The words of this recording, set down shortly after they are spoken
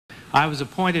I was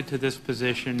appointed to this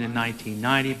position in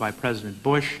 1990 by President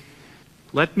Bush.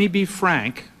 Let me be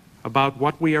frank about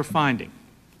what we are finding.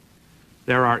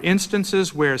 There are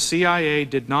instances where CIA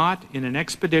did not, in an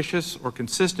expeditious or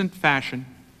consistent fashion,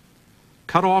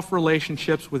 cut off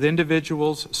relationships with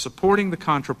individuals supporting the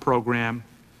Contra program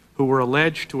who were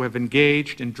alleged to have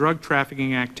engaged in drug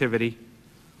trafficking activity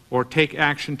or take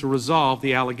action to resolve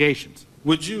the allegations.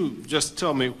 Would you just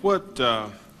tell me what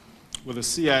were the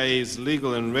CIA's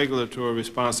legal and regulatory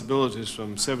responsibilities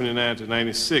from 79 to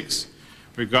 96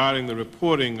 regarding the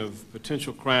reporting of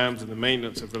potential crimes and the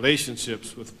maintenance of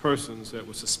relationships with persons that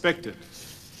were suspected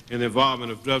in the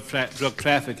involvement of drug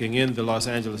trafficking in the Los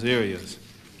Angeles areas?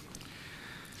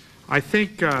 I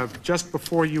think just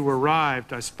before you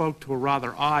arrived, I spoke to a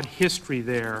rather odd history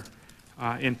there.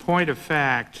 In point of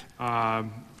fact,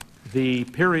 the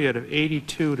period of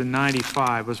 82 to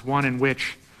 95 was one in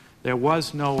which there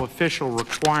was no official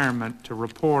requirement to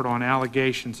report on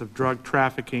allegations of drug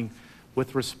trafficking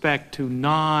with respect to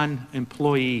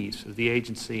non-employees of the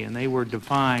agency, and they were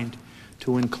defined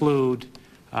to include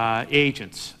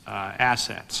agents,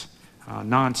 assets,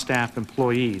 non-staff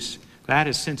employees. That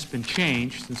has since been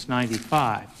changed since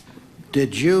 95.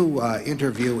 Did you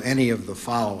interview any of the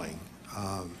following?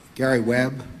 Gary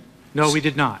Webb? No, we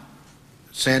did not.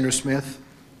 Sandra Smith?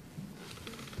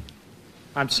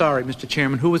 I'm sorry, Mr.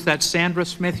 Chairman. Who was that Sandra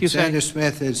Smith you said? Sandra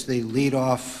Smith is the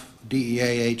lead-off DEA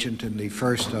agent in the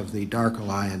first of the Dark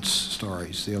Alliance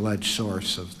stories, the alleged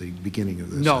source of the beginning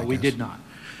of this. No, we did not.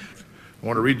 I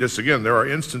want to read this again. There are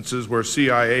instances where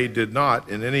CIA did not,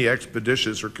 in any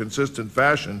expeditious or consistent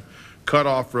fashion, cut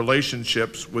off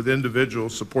relationships with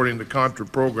individuals supporting the Contra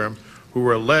program who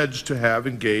were alleged to have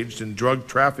engaged in drug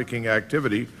trafficking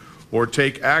activity or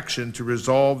take action to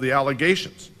resolve the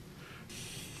allegations.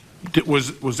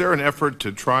 Was there an effort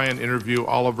to try and interview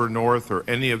Oliver North or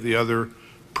any of the other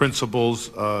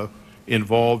principals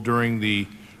involved during the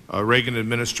Reagan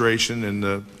administration in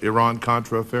the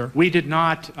Iran-Contra affair? We did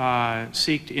not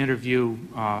seek to interview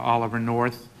Oliver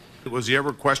North. Was he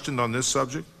ever questioned on this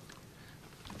subject?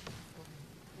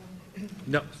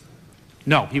 No.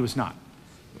 No, he was not.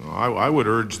 I would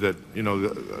urge that, you know,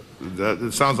 that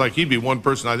it sounds like he'd be one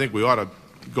person I think we ought to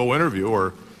go interview,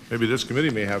 or maybe this committee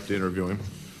may have to interview him.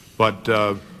 But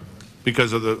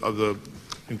because of the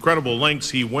incredible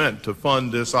lengths he went to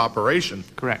fund this operation.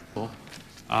 Correct.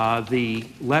 The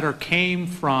letter came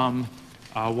from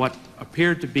what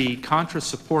appeared to be Contra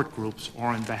support groups, or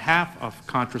on behalf of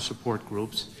Contra support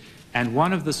groups, and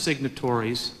one of the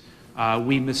signatories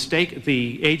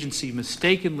the agency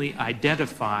mistakenly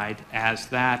identified as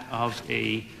that of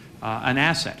an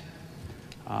asset.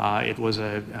 It was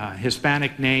a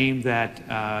Hispanic name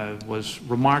that was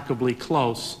remarkably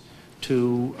close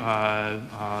to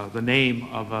the name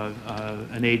of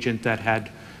an agent that had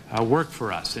worked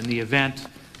for us. In the event,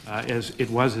 as it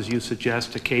was, as you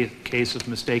suggest, a case of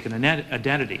mistaken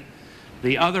identity.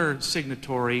 The other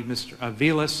signatory, Mr.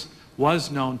 Vilas, was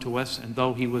known to us, and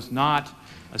though he was not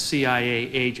a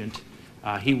CIA agent,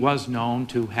 he was known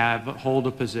to hold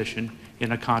a position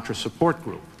in a Contra support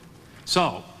group.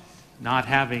 So, not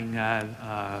having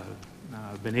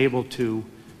been able to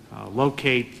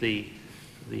locate the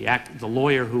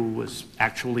lawyer who was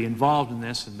actually involved in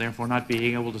this, and therefore not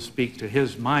being able to speak to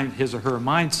his or her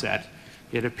mindset,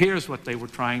 it appears what they were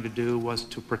trying to do was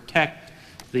to protect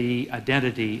the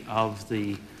identity of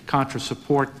the Contra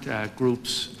support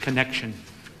group's connection,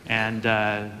 and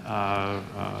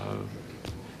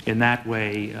in that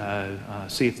way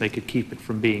see if they could keep it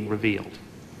from being revealed.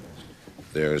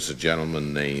 There's a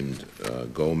gentleman named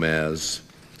Gomez,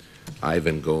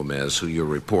 Ivan Gomez, who your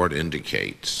report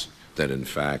indicates that in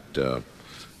fact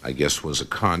I guess was a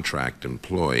contract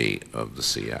employee of the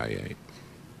CIA.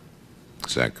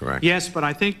 Is that correct? Yes, but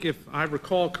I think if I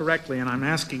recall correctly, and I'm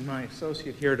asking my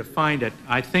associate here to find it,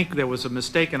 I think there was a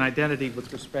mistaken identity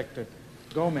with respect to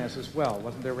Gomez as well,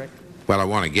 wasn't there, Rick? Well, I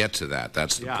want to get to that.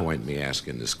 That's the point in me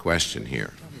asking this question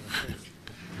here.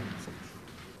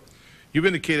 You've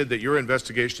indicated that your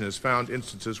investigation has found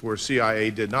instances where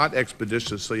CIA did not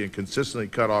expeditiously and consistently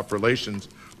cut off relations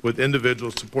with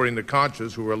individuals supporting the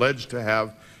Contras who were alleged to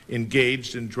have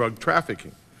engaged in drug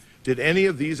trafficking. Did any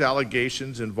of these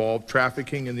allegations involve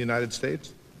trafficking in the United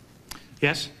States?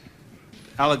 Yes.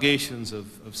 Allegations of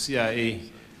CIA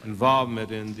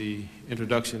involvement in the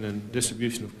introduction and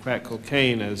distribution of crack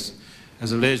cocaine, as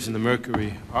alleged in the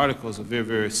Mercury articles, are very,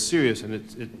 very serious, and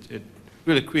it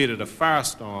really created a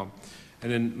firestorm.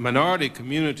 And in minority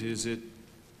communities, it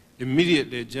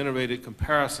immediately generated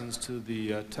comparisons to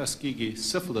the Tuskegee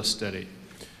syphilis study,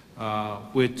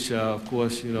 which, of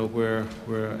course, you know, where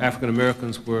African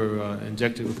Americans were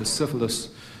injected with a syphilis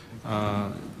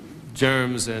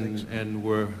germs and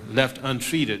were left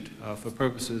untreated for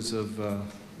purposes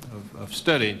of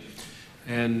study.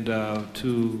 And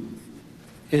to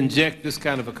inject this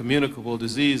kind of a communicable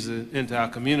disease into our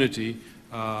community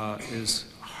is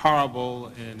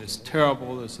horrible and it's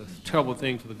terrible. It's a terrible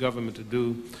thing for the government to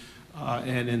do.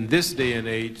 And in this day and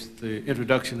age, the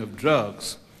introduction of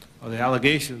drugs, or the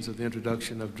allegations of the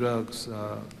introduction of drugs,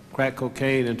 crack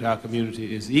cocaine into our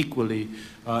community is equally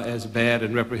as bad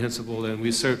and reprehensible, and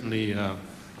we certainly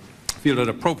feel it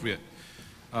appropriate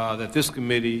that this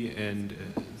committee and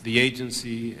the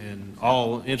agency and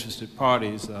all interested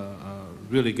parties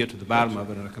really get to the bottom of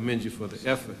it, and I commend you for the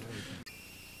effort.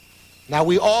 Now,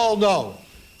 we all know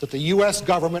that the U.S.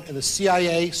 government and the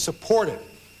CIA supported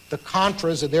the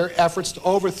Contras in their efforts to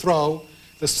overthrow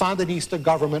the Sandinista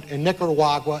government in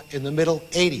Nicaragua in the middle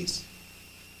 80s.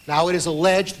 Now, it is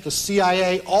alleged that the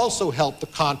CIA also helped the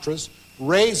Contras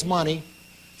raise money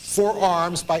for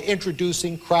arms by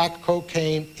introducing crack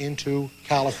cocaine into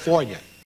California.